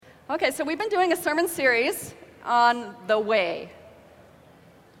Okay, so we've been doing a sermon series on the way,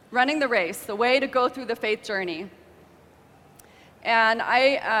 running the race, the way to go through the faith journey. And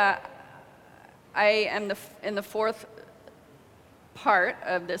I am in the fourth part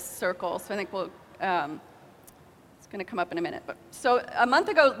of this circle, so I think it's going to come up in a minute. But so a month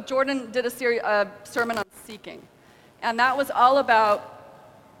ago, Jordan did a sermon on seeking, and that was all about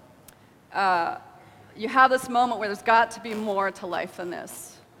you have this moment where there's got to be more to life than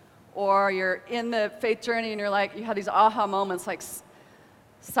this. Or you're in the faith journey and you're like, you have these aha moments like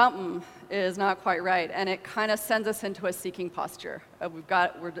something is not quite right. And it kind of sends us into a seeking posture of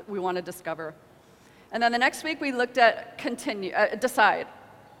we want to discover. And then the next week we looked at decide.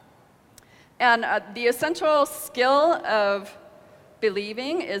 And the essential skill of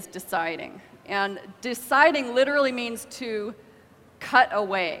believing is deciding. And deciding literally means to cut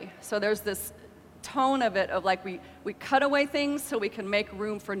away. So there's this tone of it of like we cut away things so we can make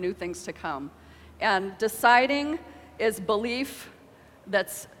room for new things to come. And deciding is belief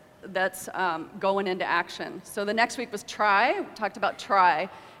that's going into action. So the next week was try. We talked about try.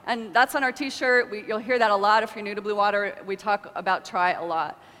 And that's on our t-shirt. You'll hear that a lot if you're new to Blue Water. We talk about try a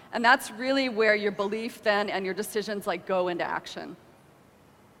lot. And that's really where your belief then and your decisions like go into action.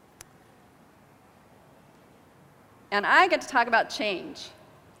 And I get to talk about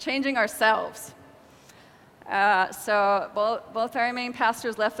changing ourselves. So both our main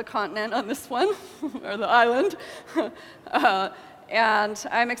pastors left the continent on this one, or the island, and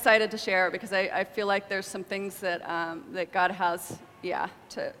I'm excited to share because I feel like there's some things that God has,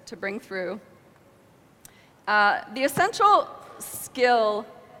 to bring through. The essential skill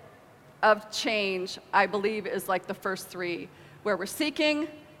of change, I believe, is like the first three, where we're seeking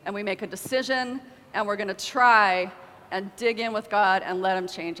and we make a decision and we're going to try and dig in with God and let Him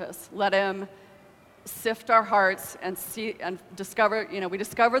change us, let Him sift our hearts and see and discover, we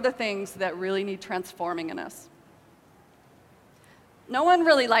discover the things that really need transforming in us. No one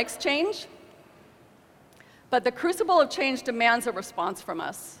really likes change, but the crucible of change demands a response from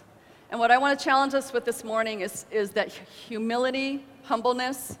us. And what I want to challenge us with this morning is that humility,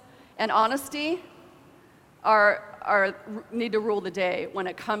 humbleness, and honesty need to rule the day when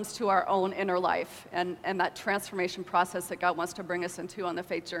it comes to our own inner life and that transformation process that God wants to bring us into on the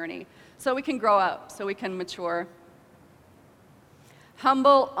faith journey, so we can grow up, so we can mature.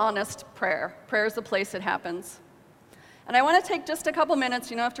 Humble, honest prayer. Prayer is the place it happens. And I want to take just a couple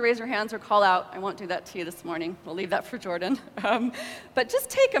minutes. You don't have to raise your hands or call out. I won't do that to you this morning. We'll leave that for Jordan. But just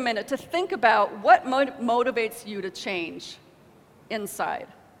take a minute to think about what motivates you to change inside.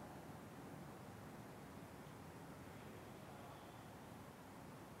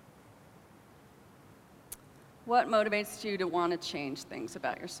 What motivates you to want to change things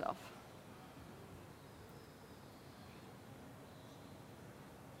about yourself?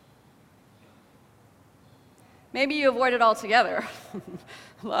 Maybe you avoid it altogether.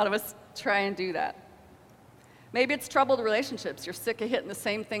 A lot of us try and do that. Maybe it's troubled relationships. You're sick of hitting the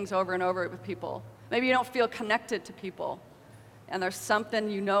same things over and over with people. Maybe you don't feel connected to people, and there's something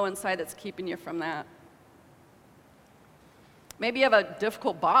inside that's keeping you from that. Maybe you have a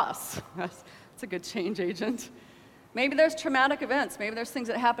difficult boss. That's a good change agent. Maybe there's traumatic events. Maybe there's things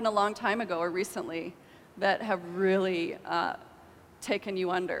that happened a long time ago or recently that have really taken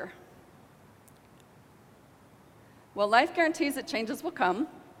you under. Well, life guarantees that changes will come.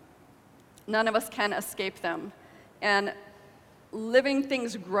 None of us can escape them. And living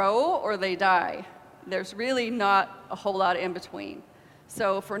things grow or they die. There's really not a whole lot in between.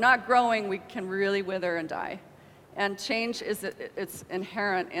 So if we're not growing, we can really wither and die. And change it's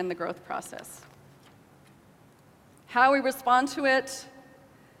inherent in the growth process. How we respond to it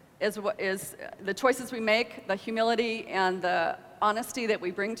is the choices we make, the humility and the honesty that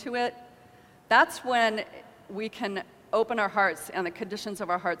we bring to it. That's when we can open our hearts and the conditions of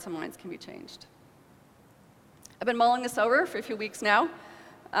our hearts and minds can be changed. I've been mulling this over for a few weeks now,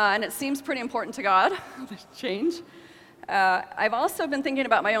 and it seems pretty important to God, change. I've also been thinking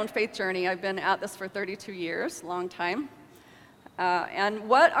about my own faith journey. I've been at this for 32 years, long time. And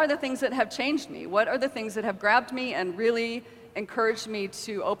what are the things that have changed me? What are the things that have grabbed me and really encouraged me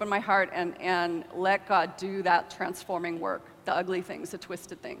to open my heart and let God do that transforming work, the ugly things, the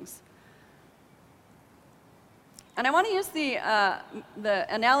twisted things? And I want to use the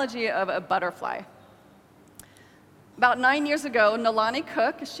analogy of a butterfly. About 9 years ago, Nalani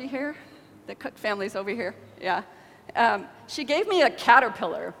Cook, is she here? The Cook family's over here, yeah. She gave me a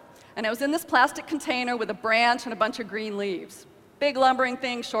caterpillar, and it was in this plastic container with a branch and a bunch of green leaves. Big lumbering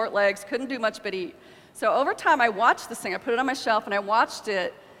thing, short legs, couldn't do much but eat. So over time, I watched this thing. I put it on my shelf, and I watched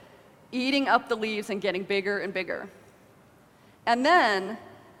it eating up the leaves and getting bigger and bigger. And then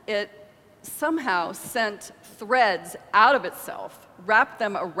it somehow sent threads out of itself, wrapped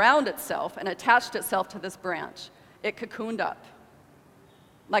them around itself, and attached itself to this branch. It cocooned up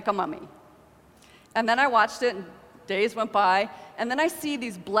like a mummy. And then I watched it, and days went by, and then I see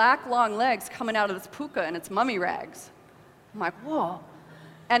these black, long legs coming out of this puka and its mummy rags. I'm like, whoa.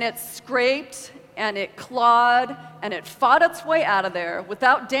 And it scraped, and it clawed, and it fought its way out of there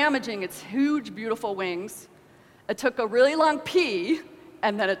without damaging its huge, beautiful wings. It took a really long pee,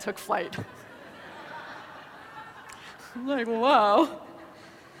 and then it took flight. I'm like, wow.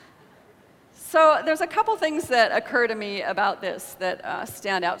 So there's a couple things that occur to me about this that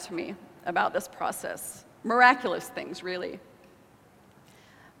stand out to me about this process. Miraculous things, really.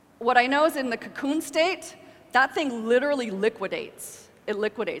 What I know is in the cocoon state, that thing literally liquidates. It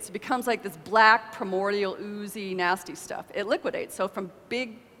liquidates. It becomes like this black, primordial, oozy, nasty stuff. It liquidates. So from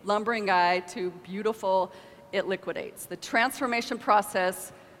big, lumbering guy to beautiful, it liquidates. The transformation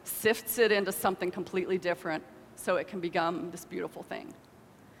process sifts it into something completely different so it can become this beautiful thing.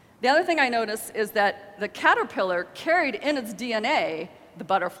 The other thing I notice is that the caterpillar carried in its DNA the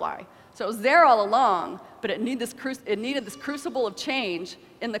butterfly. So it was there all along, but it needed this crucible of change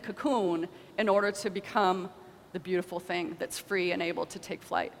in the cocoon in order to become the beautiful thing that's free and able to take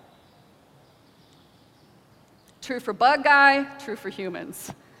flight. True for bug guy, true for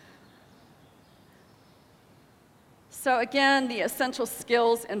humans. So again, the essential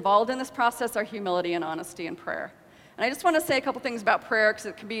skills involved in this process are humility and honesty and prayer. And I just want to say a couple things about prayer, because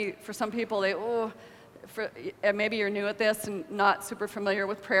it can be, for some people, maybe you're new at this and not super familiar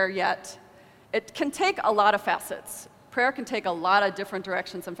with prayer yet. It can take a lot of facets. Prayer can take a lot of different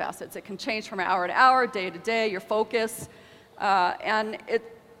directions and facets. It can change from hour to hour, day to day, your focus. And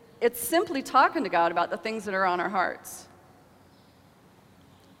it's simply talking to God about the things that are on our hearts.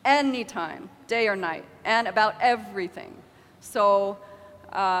 Anytime, day or night, and about everything. So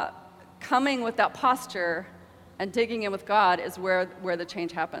coming with that posture and digging in with God is where the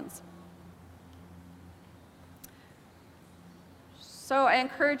change happens. So I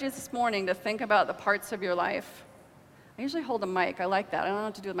encourage you this morning to think about the parts of your life. I usually hold a mic. I like that. I don't know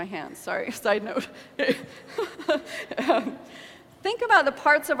what to do with my hands. Sorry, side note. Think about the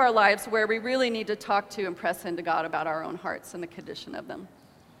parts of our lives where we really need to talk to and press into God about our own hearts and the condition of them.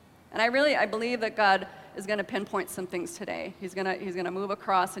 And I believe that God is going to pinpoint some things today. He's going to move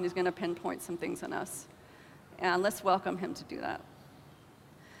across, and he's going to pinpoint some things in us. And let's welcome him to do that.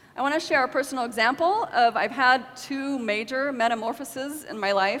 I want to share a personal example of I've had 2 major metamorphoses in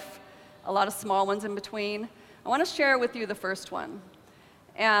my life, a lot of small ones in between. I want to share with you the first one.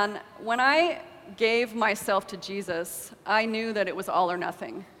 And when I gave myself to Jesus, I knew that it was all or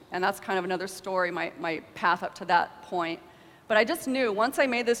nothing. And that's kind of another story, my path up to that point. But I just knew once I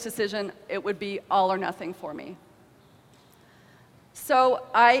made this decision, it would be all or nothing for me. So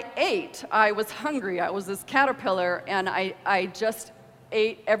I ate. I was hungry. I was this caterpillar, and I just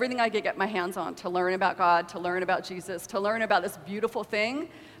ate everything I could get my hands on to learn about God, to learn about Jesus, to learn about this beautiful thing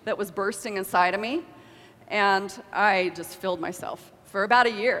that was bursting inside of me. And I just filled myself for about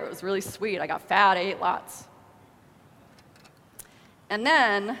a year. It was really sweet. I got fat, I ate lots. And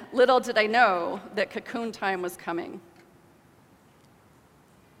then, little did I know that cocoon time was coming.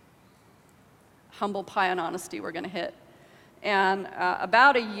 Humble pie and honesty we're going to hit. And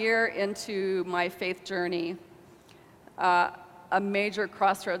about a year into my faith journey, a major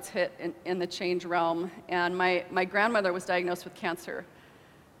crossroads hit in the change realm, and my grandmother was diagnosed with cancer.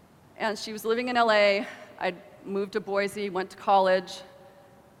 And she was living in LA. I'd moved to Boise, went to college,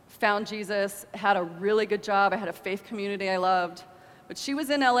 found Jesus, had a really good job. I had a faith community I loved. But she was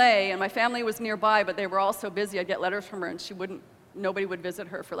in LA, and my family was nearby, but they were all so busy. I'd get letters from her, and nobody would visit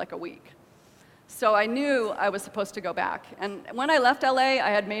her for like a week. So I knew I was supposed to go back. And when I left LA, I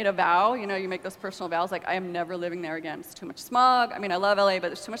had made a vow. You know, you make those personal vows, like, I am never living there again. It's too much smog. I mean, I love LA, but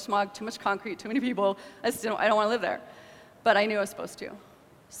there's too much smog, too much concrete, too many people. I don't want to live there. But I knew I was supposed to.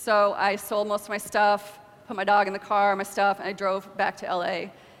 So I sold most of my stuff, put my dog in the car, my stuff, and I drove back to LA.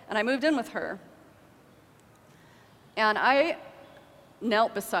 And I moved in with her. And I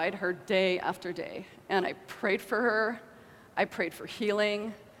knelt beside her day after day. And I prayed for her. I prayed for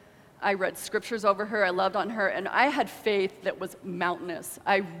healing. I read scriptures over her, I loved on her, and I had faith that was mountainous.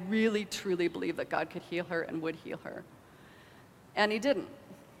 I really, truly believed that God could heal her and would heal her. And he didn't.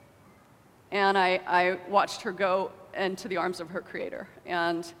 And I watched her go into the arms of her Creator.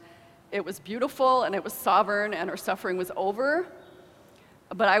 And it was beautiful, and it was sovereign, and her suffering was over.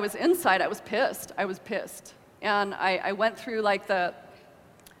 But I was inside, I was pissed. And I went through like the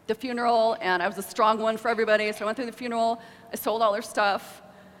funeral, and I was a strong one for everybody, so I went through the funeral, I sold all her stuff.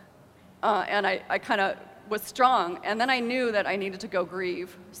 And I kind of was strong. And then I knew that I needed to go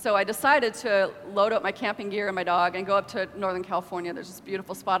grieve. So I decided to load up my camping gear and my dog and go up to Northern California. There's this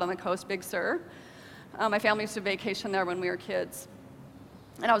beautiful spot on the coast, Big Sur. My family used to vacation there when we were kids.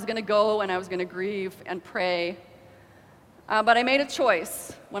 And I was going to go and I was going to grieve and pray. But I made a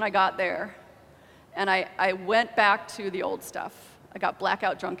choice when I got there. And I went back to the old stuff. I got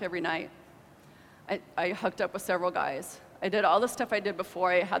blackout drunk every night. I hooked up with several guys. I did all the stuff I did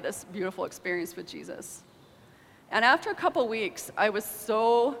before I had this beautiful experience with Jesus. And after a couple weeks, I was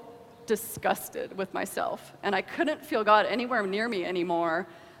so disgusted with myself. And I couldn't feel God anywhere near me anymore,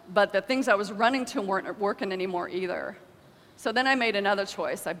 but the things I was running to weren't working anymore either. So then I made another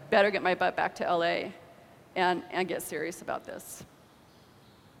choice. I better get my butt back to LA and get serious about this.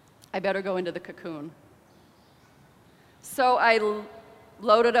 I better go into the cocoon. So I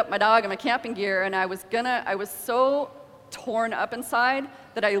loaded up my dog and my camping gear, and I was so torn up inside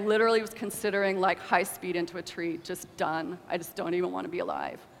that I literally was considering like high speed into a tree, just done. I just don't even want to be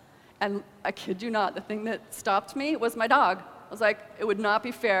alive. And I kid you not, the thing that stopped me was my dog. I was like, it would not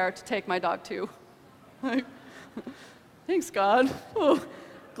be fair to take my dog too. Like, thanks, God. Oh,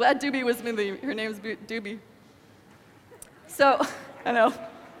 glad Doobie was with me. Her name's Doobie. So, I know.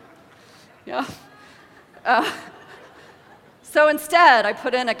 Yeah. So instead, I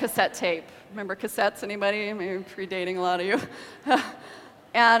put in a cassette tape. Remember cassettes, anybody? Maybe predating a lot of you.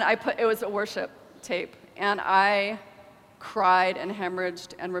 And it was a worship tape. And I cried and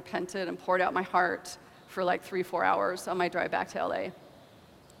hemorrhaged and repented and poured out my heart for like 3-4 hours on my drive back to LA.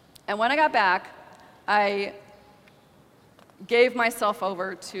 And when I got back, I gave myself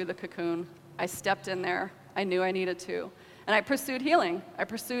over to the cocoon. I stepped in there. I knew I needed to. And I pursued healing. I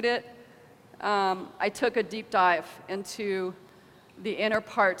pursued it. I took a deep dive into the inner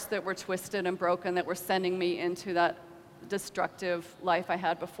parts that were twisted and broken that were sending me into that destructive life I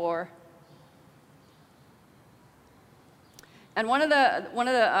had before. And one of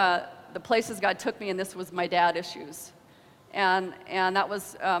the places God took me in this was my dad issues. And that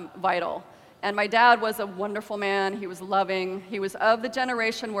was vital. And my dad was a wonderful man. He was loving. He was of the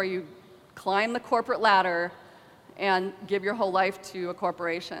generation where you climb the corporate ladder and give your whole life to a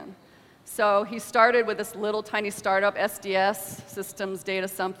corporation. So he started with this little tiny startup, SDS, Systems Data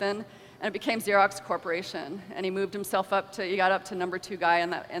Something, and it became Xerox Corporation. And he moved himself he got up to number 2 guy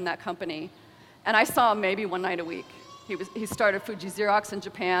in that company. And I saw him maybe one night a week. He started Fuji Xerox in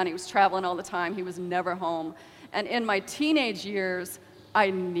Japan. He was traveling all the time. He was never home. And in my teenage years,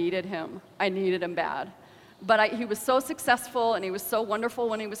 I needed him. I needed him bad. But he was so successful and he was so wonderful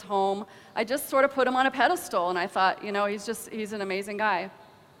when he was home. I just sort of put him on a pedestal and I thought, he's an amazing guy.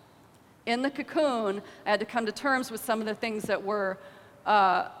 In the cocoon, I had to come to terms with some of the things that were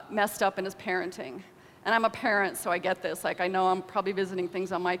messed up in his parenting. And I'm a parent, so I get this. Like, I know I'm probably visiting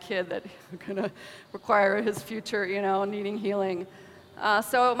things on my kid that are going to require his future, needing healing.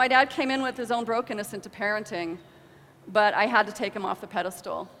 So my dad came in with his own brokenness into parenting, but I had to take him off the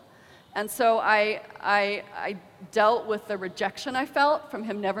pedestal. And so I dealt with the rejection I felt from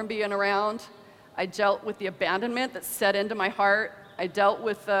him never being around. I dealt with the abandonment that set into my heart. I dealt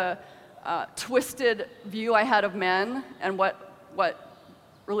with the twisted view I had of men and what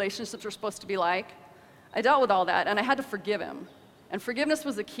relationships were supposed to be like. I dealt with all that, and I had to forgive him. And forgiveness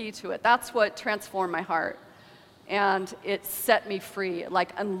was the key to it. That's what transformed my heart. And it set me free, it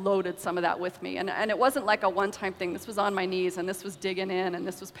unloaded some of that with me. And it wasn't like a one-time thing. This was on my knees, and this was digging in, and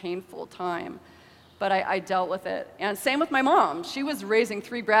this was painful time. But I dealt with it. And same with my mom. She was raising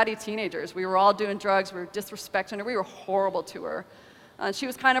 3 bratty teenagers. We were all doing drugs. We were disrespecting her. We were horrible to her. She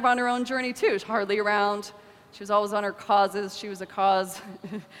was kind of on her own journey, too. She was hardly around. She was always on her causes. She was a cause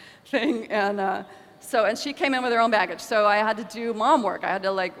thing. And she came in with her own baggage. So I had to do mom work. I had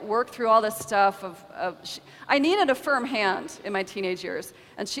to work through all this stuff I needed a firm hand in my teenage years.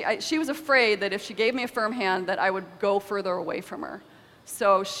 And she was afraid that if she gave me a firm hand that I would go further away from her.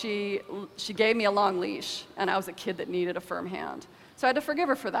 So she gave me a long leash, and I was a kid that needed a firm hand. So I had to forgive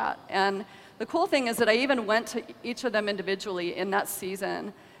her for that. And the cool thing is that I even went to each of them individually in that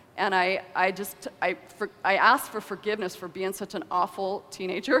season, and I asked for forgiveness for being such an awful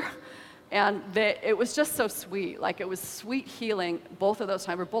teenager. And it was just so sweet. It was sweet healing both of those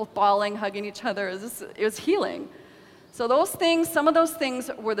times. We're both bawling, hugging each other. It was healing. So some of those things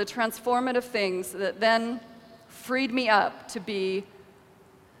were the transformative things that then freed me up to be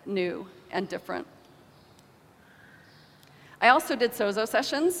new and different. I also did Sozo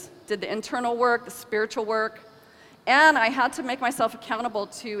sessions, did the internal work, the spiritual work, and I had to make myself accountable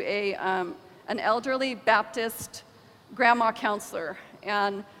to an elderly Baptist grandma counselor.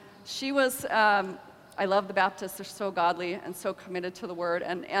 And she was I love the Baptists. They're so godly and so committed to the Word.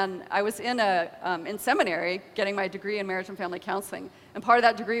 And I was in seminary getting my degree in marriage and family counseling. And part of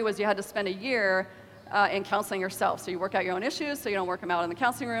that degree was you had to spend a year in counseling yourself. So you work out your own issues, so you don't work them out in the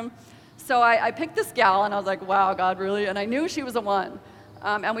counseling room. So I picked this gal, and I was like, wow, God, really? And I knew she was the one.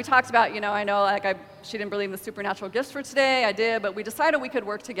 And we talked about, I know, like, she didn't believe in the supernatural gifts for today. I did, but we decided we could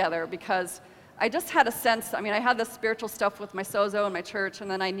work together because I just had a sense. I had this spiritual stuff with my sozo and my church,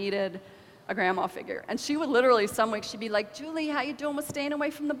 and then I needed a grandma figure. And she would literally, some weeks, she'd be like, Julie, how you doing with staying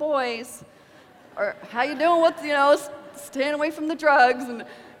away from the boys? Or how you doing with, staying away from the drugs?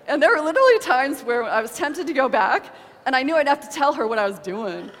 And there were literally times where I was tempted to go back, and I knew I'd have to tell her what I was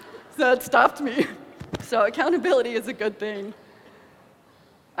doing. So it stopped me. So accountability is a good thing.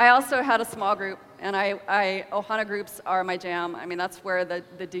 I also had a small group, and Ohana groups are my jam. That's where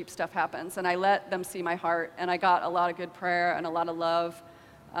the deep stuff happens. And I let them see my heart, and I got a lot of good prayer and a lot of love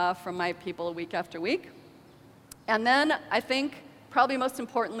from my people week after week. And then I think probably most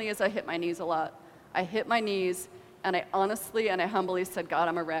importantly is I hit my knees a lot. I hit my knees, and I honestly and I humbly said, God,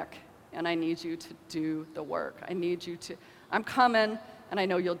 I'm a wreck, and I need you to do the work. I'm coming, and I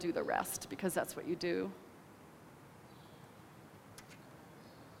know you'll do the rest, because that's what you do.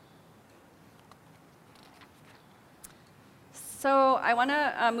 So I want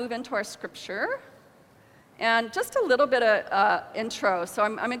to move into our scripture. And just a little bit of intro. So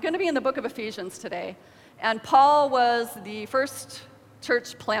I'm going to be in the book of Ephesians today. And Paul was the first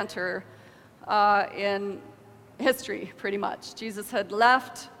church planter in history, pretty much. Jesus had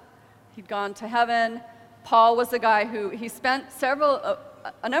left. He'd gone to heaven. Paul was the guy who he spent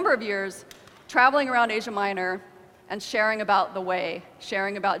a number of years traveling around Asia Minor and sharing about the way,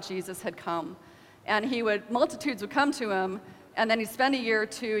 sharing about Jesus had come. And multitudes would come to him, and then he'd spend a year or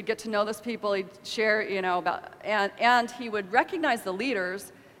two, he'd get to know those people, he'd share, about, and he would recognize the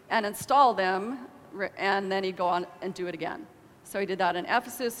leaders and install them, and then he'd go on and do it again. So he did that in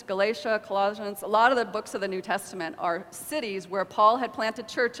Ephesus, Galatia, Colossians. A lot of the books of the New Testament are cities where Paul had planted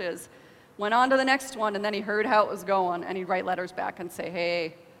churches, went on to the next one, and then he heard how it was going, and he'd write letters back and say,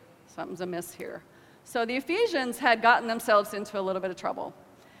 hey, something's amiss here. So the Ephesians had gotten themselves into a little bit of trouble,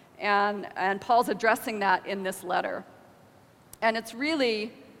 and Paul's addressing that in this letter. And it's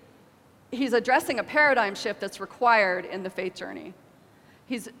really, he's addressing a paradigm shift that's required in the faith journey.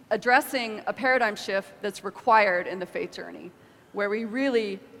 He's addressing a paradigm shift that's required in the faith journey, where we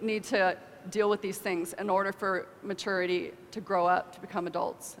really need to deal with these things in order for maturity to grow up, to become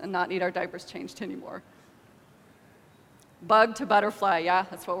adults, and not need our diapers changed anymore. Bug to butterfly, yeah,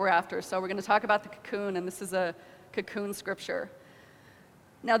 that's what we're after. So we're going to talk about the cocoon, and this is a cocoon scripture.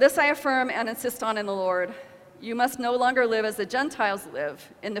 Now this I affirm and insist on in the Lord. You must no longer live as the Gentiles live,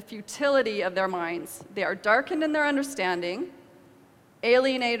 in the futility of their minds. They are darkened in their understanding,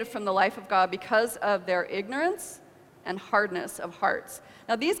 alienated from the life of God because of their ignorance and hardness of hearts.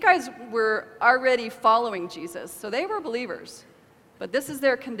 Now, these guys were already following Jesus, so they were believers, but this is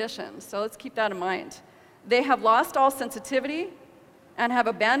their condition, so let's keep that in mind. They have lost all sensitivity and have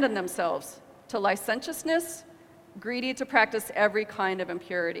abandoned themselves to licentiousness, greedy to practice every kind of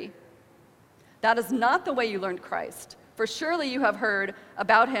impurity. That is not the way you learned Christ, for surely you have heard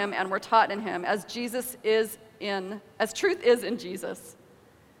about him and were taught in him, as truth is in Jesus.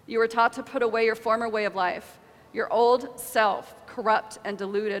 You were taught to put away your former way of life, your old self, corrupt and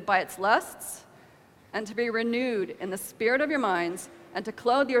deluded by its lusts, and to be renewed in the spirit of your minds, and to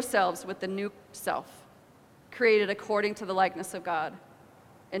clothe yourselves with the new self, created according to the likeness of God,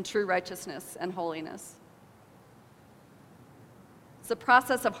 in true righteousness and holiness. It's the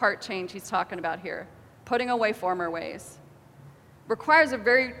process of heart change he's talking about here, putting away former ways. Requires a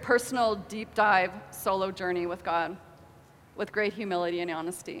very personal, deep dive, solo journey with God, with great humility and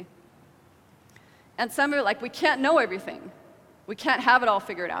honesty. And some are like, we can't know everything. We can't have it all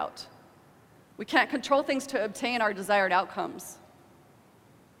figured out. We can't control things to obtain our desired outcomes.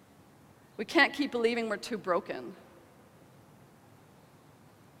 We can't keep believing we're too broken.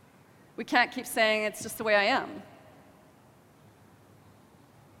 We can't keep saying it's just the way I am.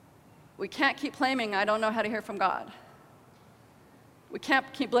 We can't keep claiming I don't know how to hear from God. We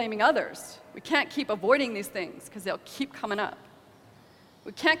can't keep blaming others. We can't keep avoiding these things because they'll keep coming up.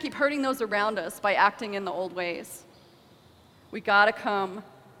 We can't keep hurting those around us by acting in the old ways. We gotta come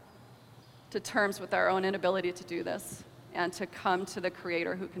to terms with our own inability to do this and to come to the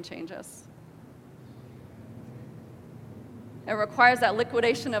Creator who can change us. It requires that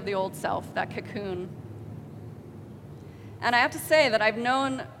liquidation of the old self, that cocoon. And I have to say that I've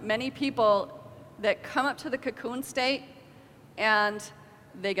known many people that come up to the cocoon state and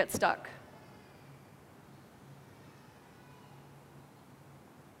they get stuck.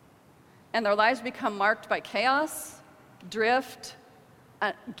 and their lives become marked by chaos, drift,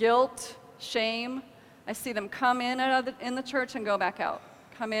 guilt, shame. I see them come in the church and go back out,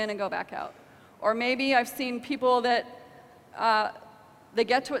 come in and go back out. Or maybe I've seen people that they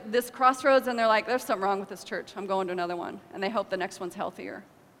get to this crossroads and they're like, there's something wrong with this church, I'm going to another one, and they hope the next one's healthier.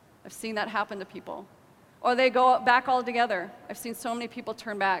 I've seen that happen to people. Or they go back altogether. I've seen so many people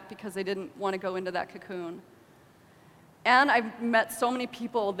turn back because they didn't want to go into that cocoon. And I've met so many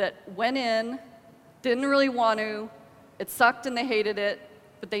people that went in, didn't really want to, it sucked and they hated it,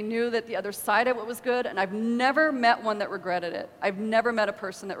 but they knew that the other side of it was good, and I've never met one that regretted it. I've never met a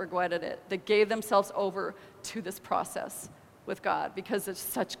person that regretted it, that gave themselves over to this process with God, because there's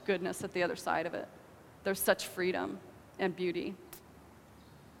such goodness at the other side of it. There's such freedom and beauty.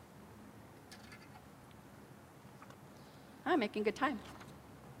 I'm making good time.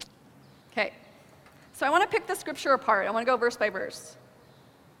 Okay, so I want to pick the scripture apart. I want to go verse by verse.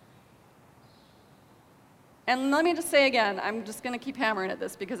 And let me just say again, I'm just going to keep hammering at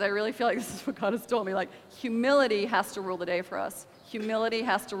this because I really feel like this is what God has told me. Like, humility has to rule the day for us. Humility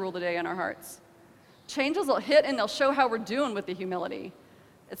has to rule the day in our hearts. Changes will hit and they'll show how we're doing with the humility.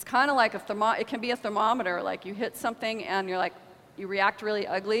 It's kind of like it can be a thermometer. Like, you hit something and you're like, you react really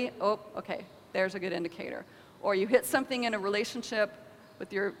ugly. Oh, okay, there's a good indicator. Or you hit something in a relationship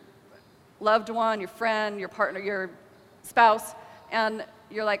with your loved one, your friend, your partner, your spouse, and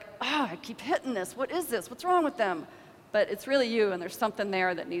you're like, I keep hitting this. What is this? What's wrong with them? But it's really you, and there's something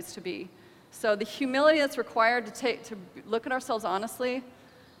there that needs to be. So the humility that's required to look at ourselves honestly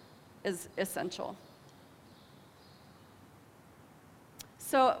is essential.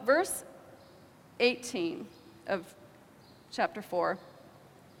 So verse 18 of chapter 4.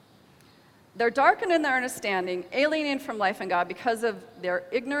 They're darkened in their understanding, alienated from life and God because of their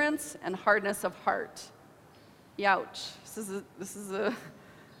ignorance and hardness of heart. Youch. This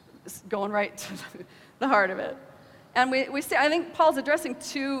is going right to the heart of it. And we see, I think Paul's addressing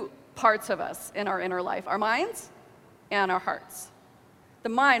two parts of us in our inner life, our minds and our hearts. The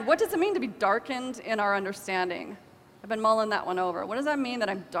mind, what does it mean to be darkened in our understanding? I've been mulling that one over. What does that mean that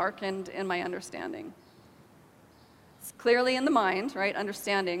I'm darkened in my understanding? It's clearly in the mind, right?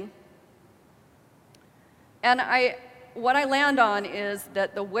 Understanding. And what I land on is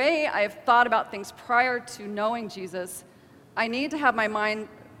that the way I've thought about things prior to knowing Jesus, I need to have my mind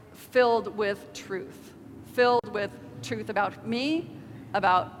filled with truth about me,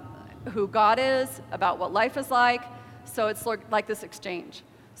 about who God is, about what life is like. So it's like this exchange.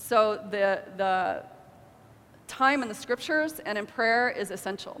 So the time in the scriptures and in prayer is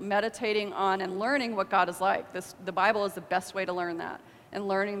essential. Meditating on and learning what God is like. The Bible is the best way to learn that, and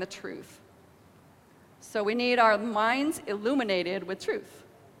learning the truth. So we need our minds illuminated with truth.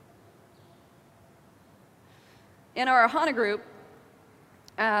 In our Ohana group,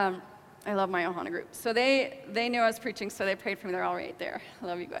 I love my Ohana group. So they knew I was preaching, so they prayed for me. They're all right there. I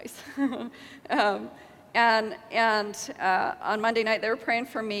love you guys. And on Monday night, they were praying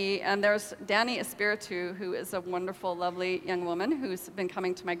for me, and there's Danny Espiritu, who is a wonderful, lovely young woman who's been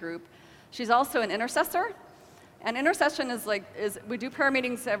coming to my group. She's also an intercessor. And intercession is we do prayer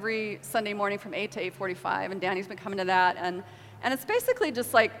meetings every Sunday morning from 8 to 8:45, and Danny's been coming to that. And it's basically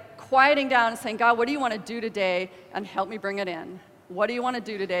just like quieting down and saying, God, what do you want to do today, and help me bring it in? What do you want to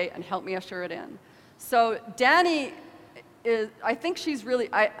do today, and help me usher it in? So Danny I think she's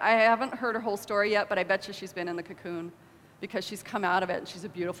really, I haven't heard her whole story yet, but I bet you she's been in the cocoon because she's come out of it, and she's a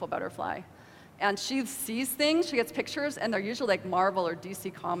beautiful butterfly. And she sees things, she gets pictures, and they're usually like Marvel or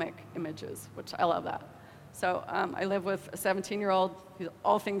DC comic images, which I love that. So I live with a 17-year-old who's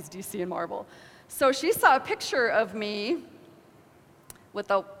all things DC and Marvel. So she saw a picture of me with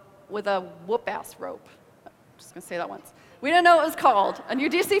a whoop-ass rope. I'm just going to say that once. We didn't know what it was called. And you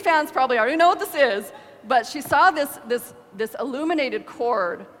DC fans probably already know what this is. But she saw this illuminated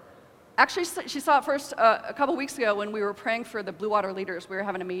cord. Actually, she saw it first a couple weeks ago when we were praying for the Blue Water leaders. We were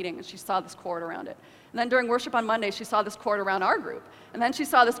having a meeting, and she saw this cord around it. And then during worship on Monday, she saw this cord around our group. And then she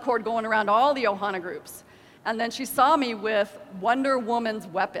saw this cord going around all the Ohana groups. And then she saw me with Wonder Woman's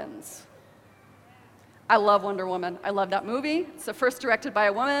weapons. I love Wonder Woman. I love that movie. It's the first directed by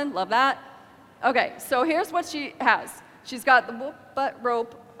a woman. Love that. Okay, so here's what she has. She's got the whoop-butt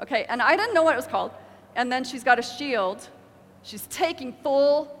rope. Okay, and I didn't know what it was called. And then she's got a shield. She's taking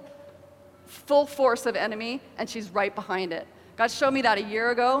full force of enemy, and she's right behind it. God showed me that a year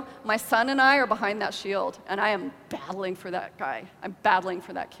ago. My son and I are behind that shield, and I am battling for that guy. I'm battling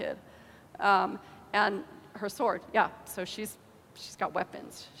for that kid. And her sword, yeah, so she's got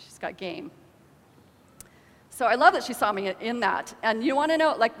weapons. She's got game. So I love that she saw me in that. And you want to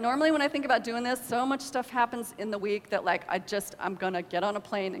know, like, normally when I think about doing this, so much stuff happens in the week that, like, I'm going to get on a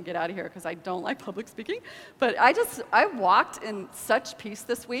plane and get out of here because I don't like public speaking. But I walked in such peace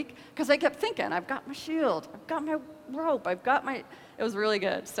this week because I kept thinking, I've got my shield, I've got my rope, it was really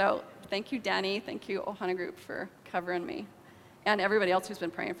good. So thank you, Danny. Thank you, Ohana Group, for covering me. And everybody else who's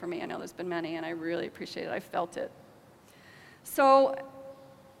been praying for me. I know there's been many, and I really appreciate it. I felt it. So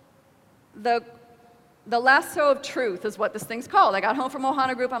the lasso of truth is what this thing's called. I got home from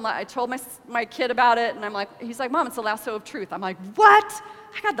Ohana Group. I told my kid about it, and he's like, Mom, it's the lasso of truth. I'm like, what?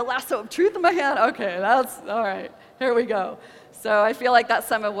 I got the lasso of truth in my hand? Okay, that's all right. Here we go. So I feel like that's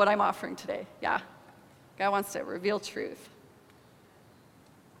some of what I'm offering today. Yeah. God wants to reveal truth.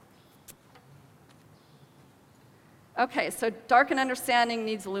 Okay, so darkened understanding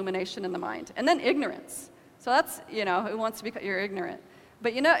needs illumination in the mind. And then ignorance. So that's, who wants to be, you're ignorant.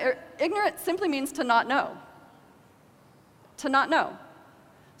 But ignorant simply means to not know. To not know.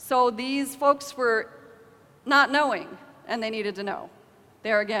 So these folks were not knowing, and they needed to know.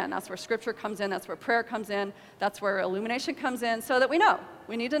 There again, that's where scripture comes in, that's where prayer comes in, that's where illumination comes in, so that we know.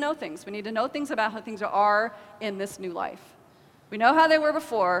 We need to know things. We need to know things about how things are in this new life. We know how they were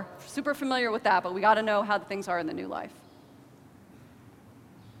before, super familiar with that, but we got to know how things are in the new life.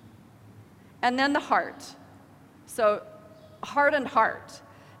 And then the heart. So hardened heart.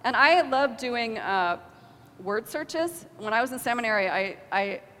 And I love doing word searches. When I was in seminary,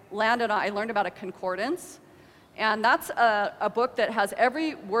 I learned about a concordance. And that's a book that has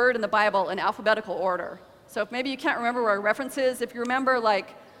every word in the Bible in alphabetical order. So if maybe you can't remember where a reference is, if you remember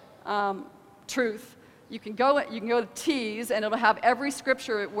truth, you can go to T's, and it'll have every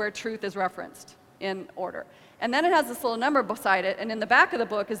scripture where truth is referenced in order. And then it has this little number beside it, and in the back of the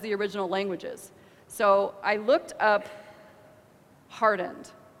book is the original languages. So I looked up hardened,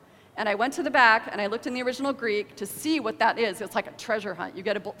 and I went to the back, and I looked in the original Greek to see what that is. It's like a treasure hunt. You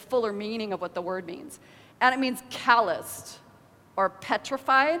get a fuller meaning of what the word means. And it means calloused, or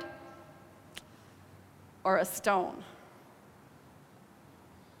petrified, or a stone.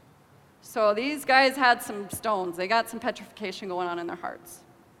 So these guys had some stones. They got some petrification going on in their hearts.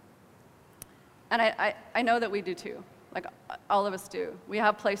 And I know that we do too. Like all of us do. We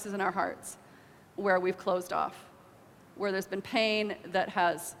have places in our hearts where we've closed off, where there's been pain that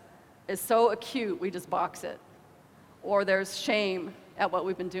is so acute we just box it. Or there's shame at what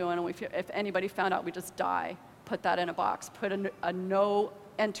we've been doing, and if anybody found out, we just die. Put that in a box. Put a no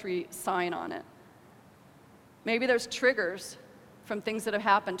entry sign on it. Maybe there's triggers from things that have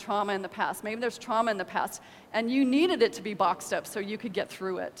happened, trauma in the past. Maybe there's trauma in the past, and you needed it to be boxed up so you could get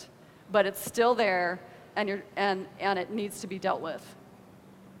through it. But it's still there, and it needs to be dealt with.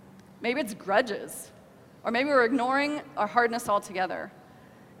 Maybe it's grudges, or maybe we're ignoring our hardness altogether.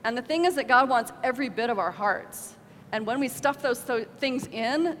 And the thing is that God wants every bit of our hearts. And when we stuff those things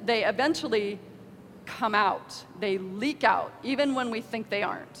in, they eventually come out. They leak out, even when we think they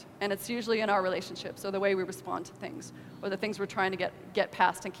aren't. And it's usually in our relationships, or the way we respond to things, or the things we're trying to get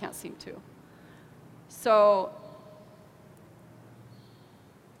past and can't seem to. So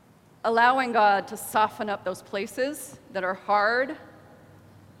allowing God to soften up those places that are hard,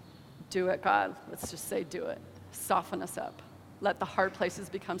 do it, God. Let's just say do it. Soften us up. Let the hard places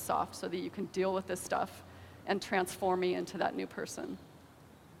become soft so that you can deal with this stuff and transform me into that new person.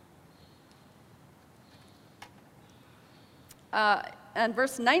 And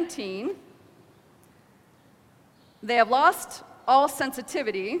verse 19, they have lost all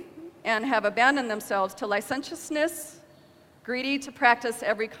sensitivity and have abandoned themselves to licentiousness, greedy to practice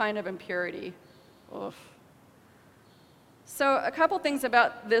every kind of impurity. Oof. So a couple things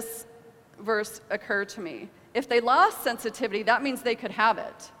about this verse occur to me. If they lost sensitivity, that means they could have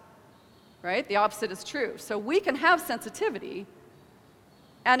it, right? The opposite is true. So we can have sensitivity,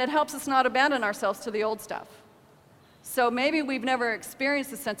 and it helps us not abandon ourselves to the old stuff. So maybe we've never experienced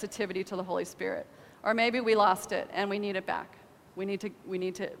the sensitivity to the Holy Spirit, or maybe we lost it and we need it back. We need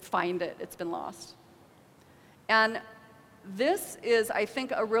to find it. It's been lost. And this is, I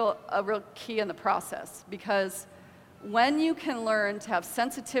think, a real key in the process, because when you can learn to have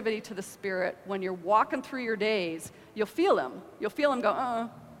sensitivity to the Spirit, when you're walking through your days, you'll feel Him. You'll feel Him go,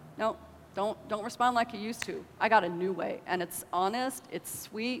 no, don't respond like you used to. I got a new way, and it's honest, it's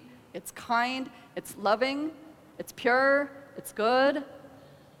sweet, it's kind, it's loving, it's pure, it's good.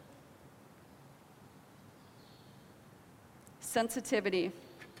 Sensitivity.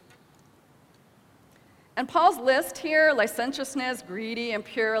 And Paul's list here, licentiousness, greedy,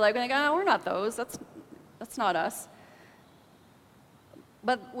 impure, we're not those. That's not us.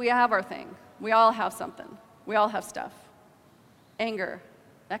 But we have our thing. We all have something. We all have stuff. Anger,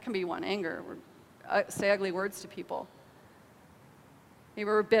 that can be one. Anger, say ugly words to people. Maybe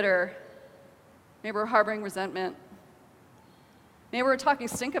we're bitter. Maybe we're harboring resentment. Maybe we're talking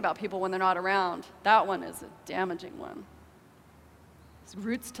stink about people when they're not around. That one is a damaging one. There's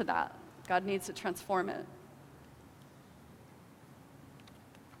roots to that. God needs to transform it.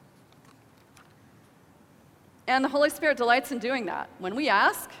 And the Holy Spirit delights in doing that. When we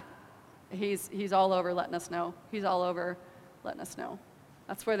ask, he's all over letting us know. He's all over letting us know.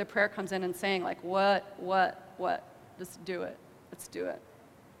 That's where the prayer comes in and saying, like, what? Just do it. Let's do it.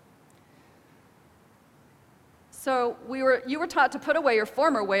 So you were taught to put away your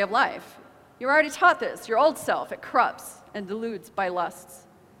former way of life. You were already taught this. Your old self, it corrupts and deludes by lusts.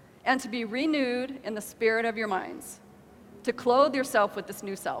 And to be renewed in the spirit of your minds. To clothe yourself with this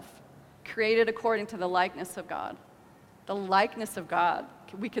new self, created according to the likeness of God. The likeness of God.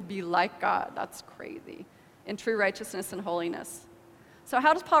 We could be like God. That's crazy. In true righteousness and holiness. So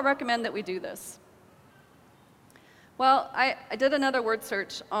how does Paul recommend that we do this? Well, I did another word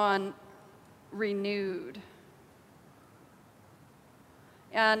search on renewed.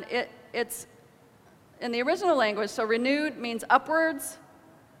 And it's in the original language, so renewed means upwards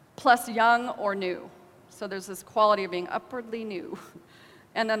plus young or new. So there's this quality of being upwardly new.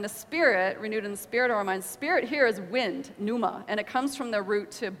 And then the spirit, renewed in the spirit of our minds, spirit here is wind, pneuma, and it comes from the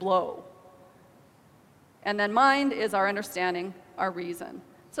root to blow. And then mind is our understanding, our reason.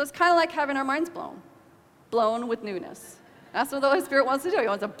 So it's kind of like having our minds blown with newness. That's what the Holy Spirit wants to do. He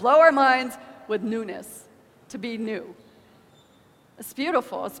wants to blow our minds with newness, to be new. It's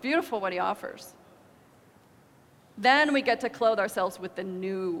beautiful. It's beautiful what he offers. Then we get to clothe ourselves with the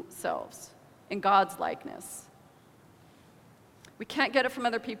new selves in God's likeness. We can't get it from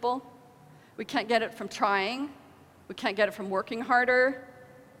other people. We can't get it from trying. We can't get it from working harder.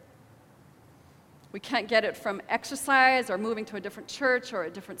 We can't get it from exercise or moving to a different church or a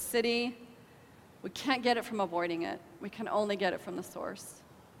different city. We can't get it from avoiding it. We can only get it from the source.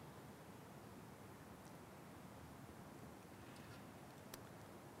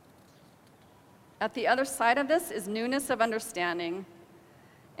 At the other side of this is newness of understanding,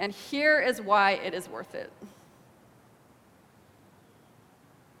 and here is why it is worth it.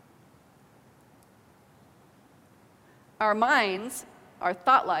 Our minds, our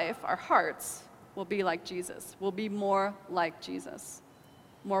thought life, our hearts will be like Jesus, will be more like Jesus.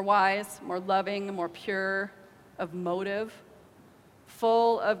 More wise, more loving, more pure of motive,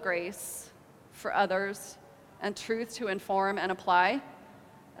 full of grace for others, and truth to inform and apply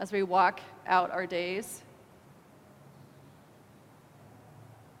as we walk out our days.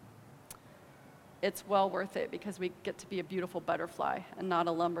 It's well worth it because we get to be a beautiful butterfly and not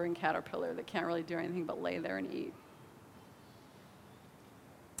a lumbering caterpillar that can't really do anything but lay there and eat.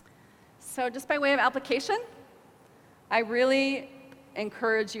 So just by way of application, I really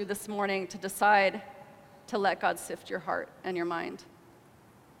encourage you this morning to decide to let God sift your heart and your mind.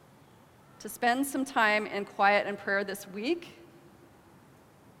 To spend some time in quiet and prayer this week,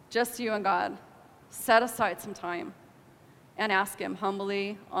 just you and God. Set aside some time and ask him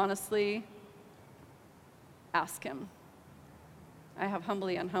humbly, honestly. Ask him. I have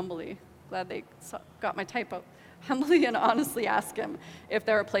humbly and humbly. Glad they got my typo. Humbly and honestly ask him if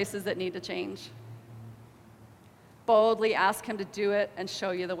there are places that need to change. Boldly ask him to do it and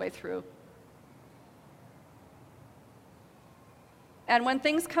show you the way through. And when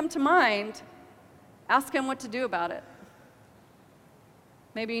things come to mind, ask him what to do about it.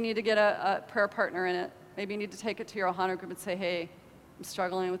 Maybe you need to get a prayer partner in it. Maybe you need to take it to your Ohana group and say, hey, I'm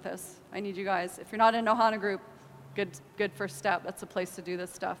struggling with this. I need you guys. If you're not in an Ohana group, good first step. That's a place to do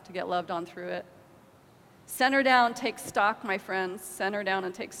this stuff, to get loved on through it. Center down, take stock, my friends. Center down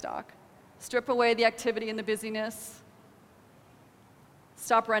and take stock. Strip away the activity and the busyness.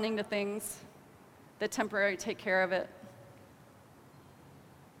 Stop running to things that temporarily take care of it.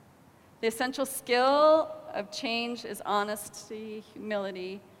 The essential skill of change is honesty,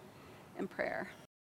 humility, and prayer.